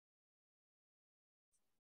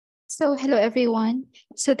So hello everyone.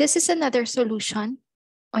 So this is another solution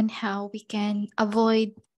on how we can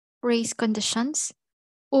avoid race conditions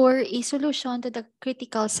or a solution to the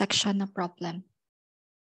critical section of problem.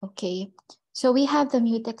 Okay, so we have the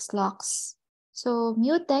mutex locks. So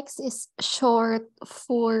mutex is short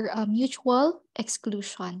for mutual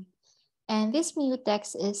exclusion. And this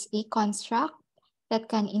mutex is a construct that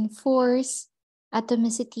can enforce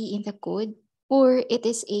atomicity in the code, or it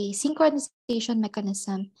is a synchronization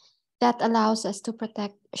mechanism that allows us to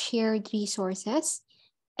protect shared resources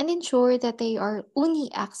and ensure that they are only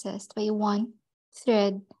accessed by one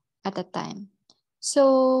thread at a time.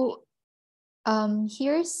 So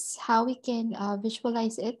here's how we can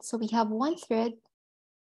visualize it. So we have one thread.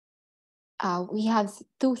 We have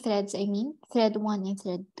two threads, thread 1 and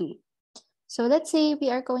thread 2. So let's say we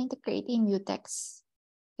are going to create a mutex,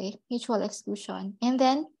 okay, mutual exclusion. And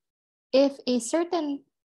then if a certain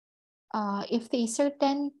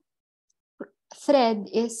thread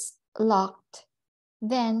is locked,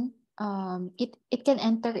 then it can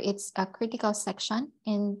enter its critical section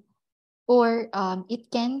or it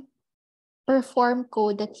can perform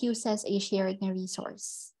code that uses a shared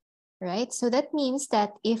resource, right? So that means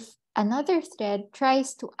that if another thread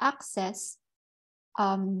tries to access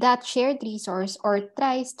that shared resource or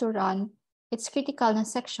tries to run its critical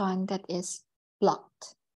section, that is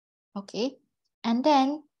blocked, okay? And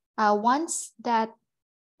then once that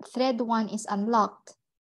thread 1 is unlocked,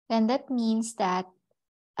 then that means that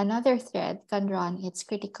another thread can run its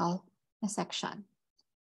critical section.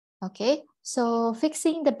 Okay, so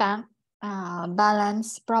fixing the bank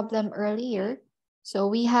balance problem earlier. So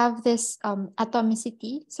we have this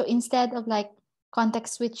atomicity. So instead of like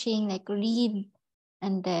context switching, like read,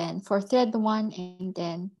 and then for thread 1, and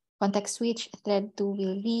then context switch, thread 2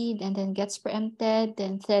 will read, and then gets preempted,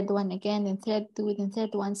 then thread 1 again, then thread 2, then thread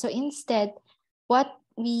 1. So instead, what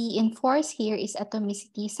we enforce here is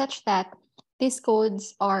atomicity such that these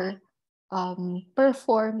codes are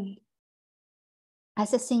performed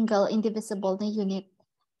as a single indivisible unit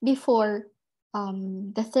before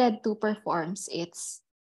the thread 2 performs its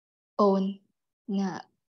own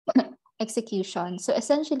execution. So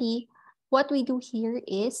essentially, what we do here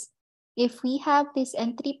is if we have this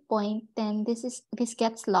entry point, then this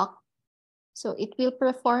gets locked. So it will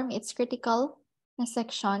perform its critical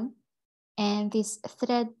section, and this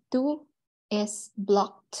thread 2 is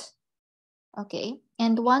blocked. Okay,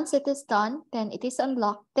 and once it is done, then it is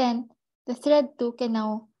unlocked, then the thread 2 can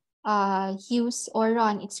now use or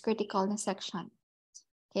run its critical section.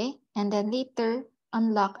 Okay, and then later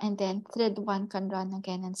unlock, and then thread 1 can run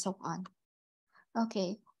again, and so on.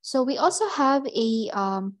 Okay, so we also have a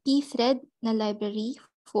Pthread na library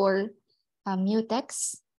for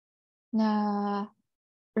mutex na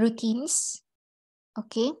routines.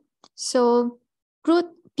 Okay, so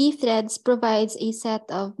Pthreads provides a set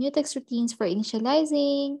of mutex routines for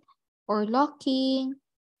initializing or locking,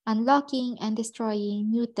 unlocking, and destroying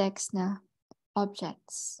mutex na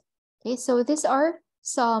objects. Okay, so these are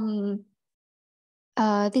some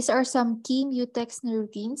key mutex na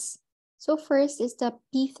routines. So first is the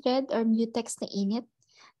pthread or mutex na init.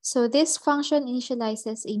 So this function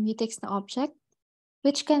initializes a mutex na object,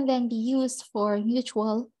 which can then be used for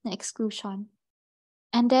mutual na exclusion.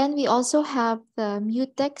 And then we also have the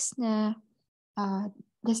mutex na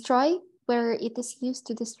destroy, where it is used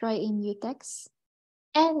to destroy a mutex.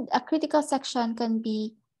 And a critical section can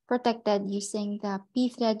be protected using the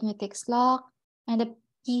pthread mutex lock and the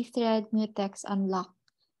pthread mutex unlock.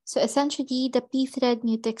 So essentially, the pthread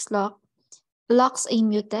mutex lock locks a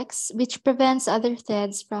mutex, which prevents other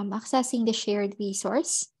threads from accessing the shared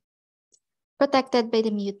resource protected by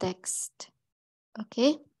the mutex.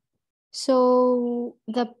 Okay, so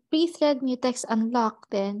the pthread mutex unlock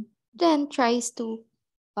then tries to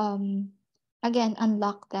again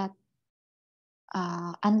unlock that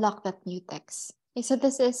mutex. Okay, so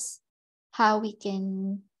this is how we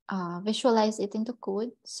can visualize it into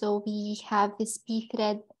code. So we have this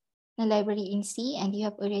pthread na library in C, and you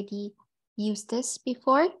have already used this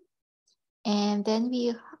before. And then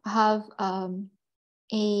we have a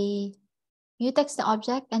mutex na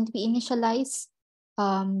object, and we initialize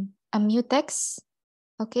a mutex.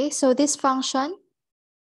 Okay, so this function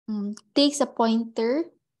takes a pointer,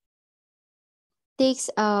 which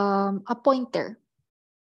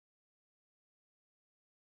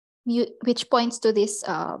points to this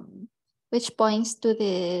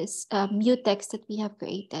mutex that we have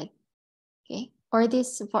created. Okay, or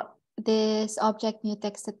this object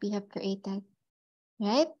mutex that we have created,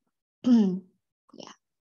 right? Yeah.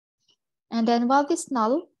 And then while this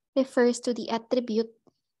null refers to the attribute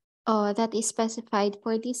that is specified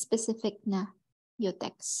for this specific na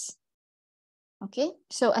mutex. Okay,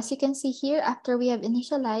 so as you can see here, after we have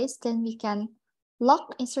initialized, then we can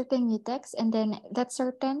lock a certain mutex, and then that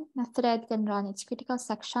certain thread can run its critical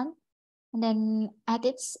section. And then at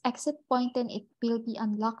its exit point, then it will be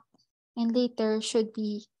unlocked and later should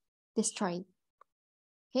be destroyed.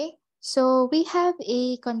 Okay, so we have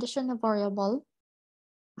a conditional variable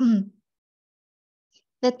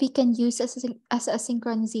that we can use as a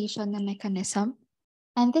synchronization mechanism.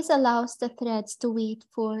 And this allows the threads to wait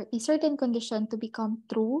for a certain condition to become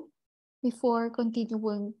true before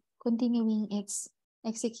continuing its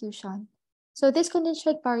execution. So this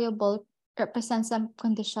condition variable represents some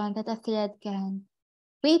condition that a thread can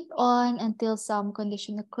wait on until some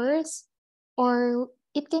condition occurs, or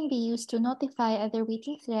it can be used to notify other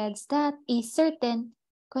waiting threads that a certain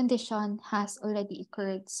condition has already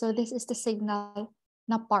occurred. So this is the signal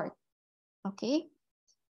na part. Okay.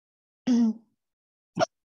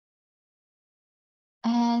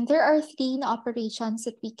 And there are three operations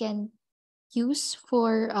that we can use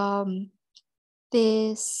for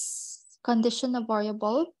this conditional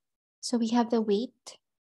variable. So we have the wait.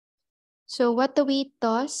 So what the wait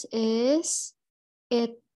does is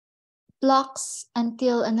it blocks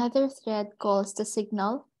until another thread calls the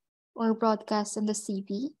signal or broadcast on the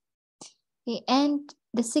CV. Okay, and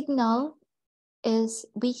the signal is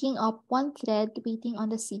waking up one thread waiting on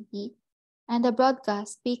the CV, and the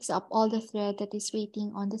broadcast wakes up all the thread that is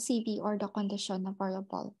waiting on the CV or the conditional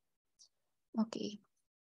variable. Okay.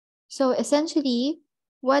 So essentially,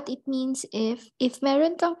 what it means if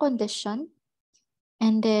meron kang condition,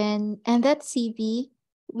 and that CV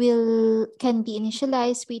can be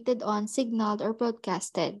initialized, waited on, signaled, or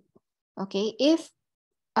broadcasted. Okay, if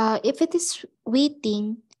it is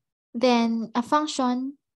waiting, then a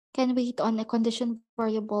function can wait on a condition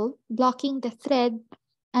variable, blocking the thread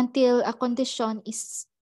until a condition is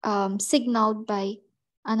signaled by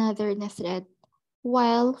another thread.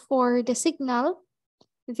 While for the signal,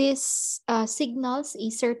 this signals a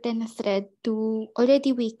certain thread to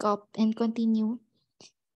already wake up and continue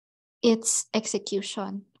its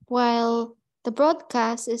execution, while the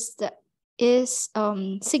broadcast is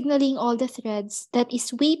signaling all the threads that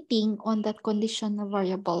is waiting on that conditional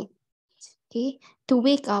variable, okay, to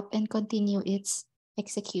wake up and continue its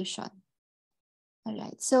execution. All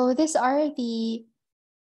right, so these are the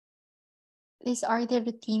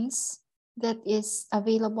routines that is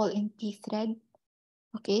available in Pthread.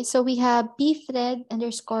 Okay, so we have pthread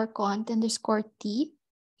underscore cont underscore t.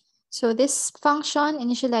 So this function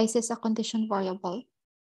initializes a condition variable.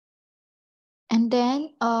 And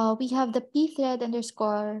then we have the pthread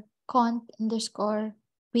underscore cont underscore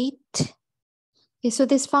wait. Okay, so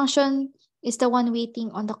this function is the one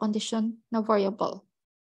waiting on the condition na variable.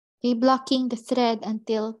 Okay, blocking the thread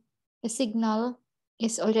until the signal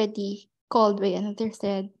is already called by another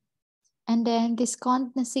thread. And then this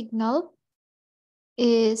cont na signal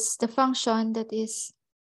is the function that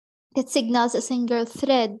signals a single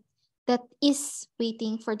thread that is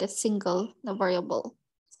waiting for the single variable.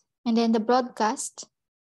 And then the broadcast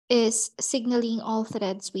is signaling all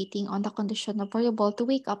threads waiting on the conditional variable to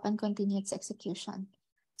wake up and continue its execution.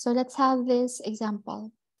 So let's have this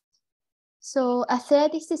example. So a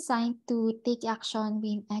thread is designed to take action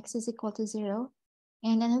when x is equal to 0,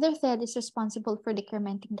 and another thread is responsible for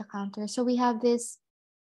decrementing the counter. So we have this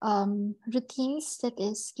routines that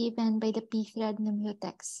is given by the pthread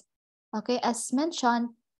Mutex. Okay, as mentioned,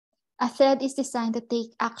 a thread is designed to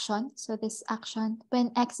take action, so this action,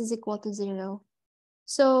 when x is equal to 0.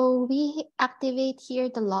 So we activate here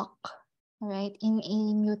the lock, all right, in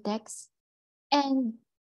a mutex, and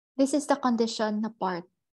this is the condition na part,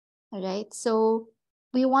 all right? So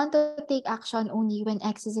we want to take action only when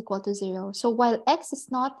x is equal to 0. So while x is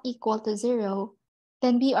not equal to 0,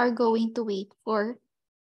 then we are going to wait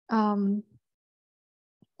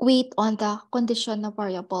on the condition na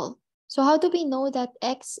variable. So how do we know that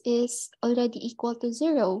x is already equal to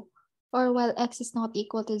 0, or while x is not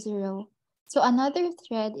equal to 0? So another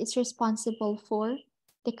thread is responsible for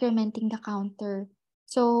decrementing the counter.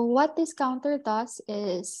 So what this counter does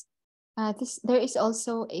is, there is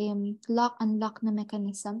also a lock-unlock na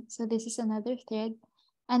mechanism. So this is another thread.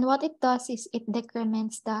 And what it does is it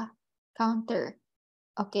decrements the counter.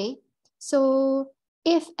 Okay? So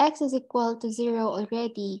if x is equal to 0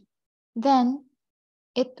 already, then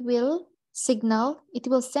it will send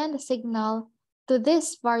a signal to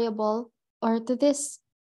this variable, or to this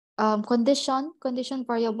condition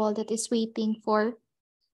variable that is waiting for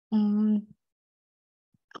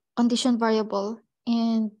condition variable,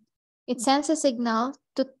 and it sends a signal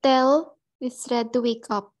to tell this thread to wake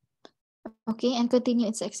up, okay, and continue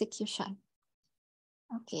its execution.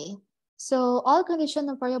 Okay, So all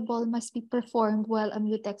conditional variable must be performed while a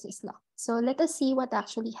mutex is locked. So let us see what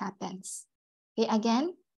actually happens. Okay,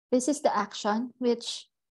 again, this is the action which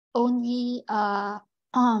only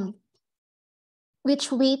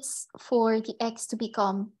which waits for the x to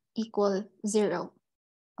become equal 0.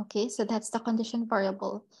 Okay, so that's the condition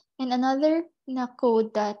variable. And another na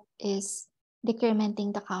code that is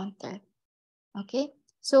decrementing the counter. Okay,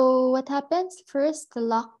 so what happens? First,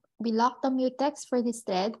 we lock the mutex for this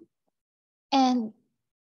thread, and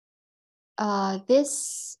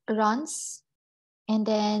this runs, and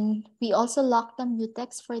then we also lock the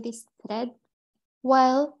mutex for this thread,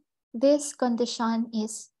 while this condition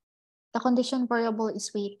is, the condition variable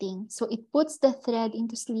is waiting. So it puts the thread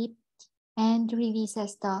into sleep and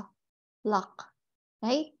releases the lock,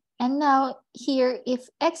 right? And now here, if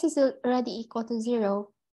x is already equal to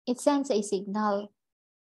 0, it sends a signal.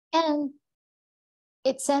 And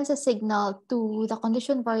it sends a signal to the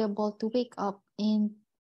condition variable to wake up, and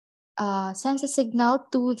sends a signal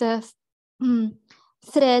to the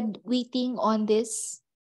thread waiting on this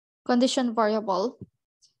condition variable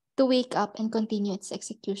to wake up and continue its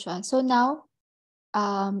execution. So now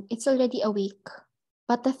it's already awake,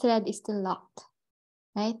 but the thread is still locked,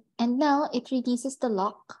 right? And now it releases the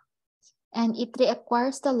lock, and it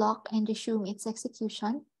reacquires the lock and resume its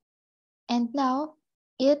execution. And now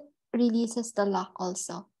it releases the lock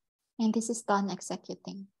also. And this is done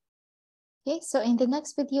executing. Okay, so in the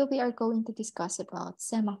next video, we are going to discuss about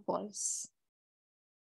semaphores.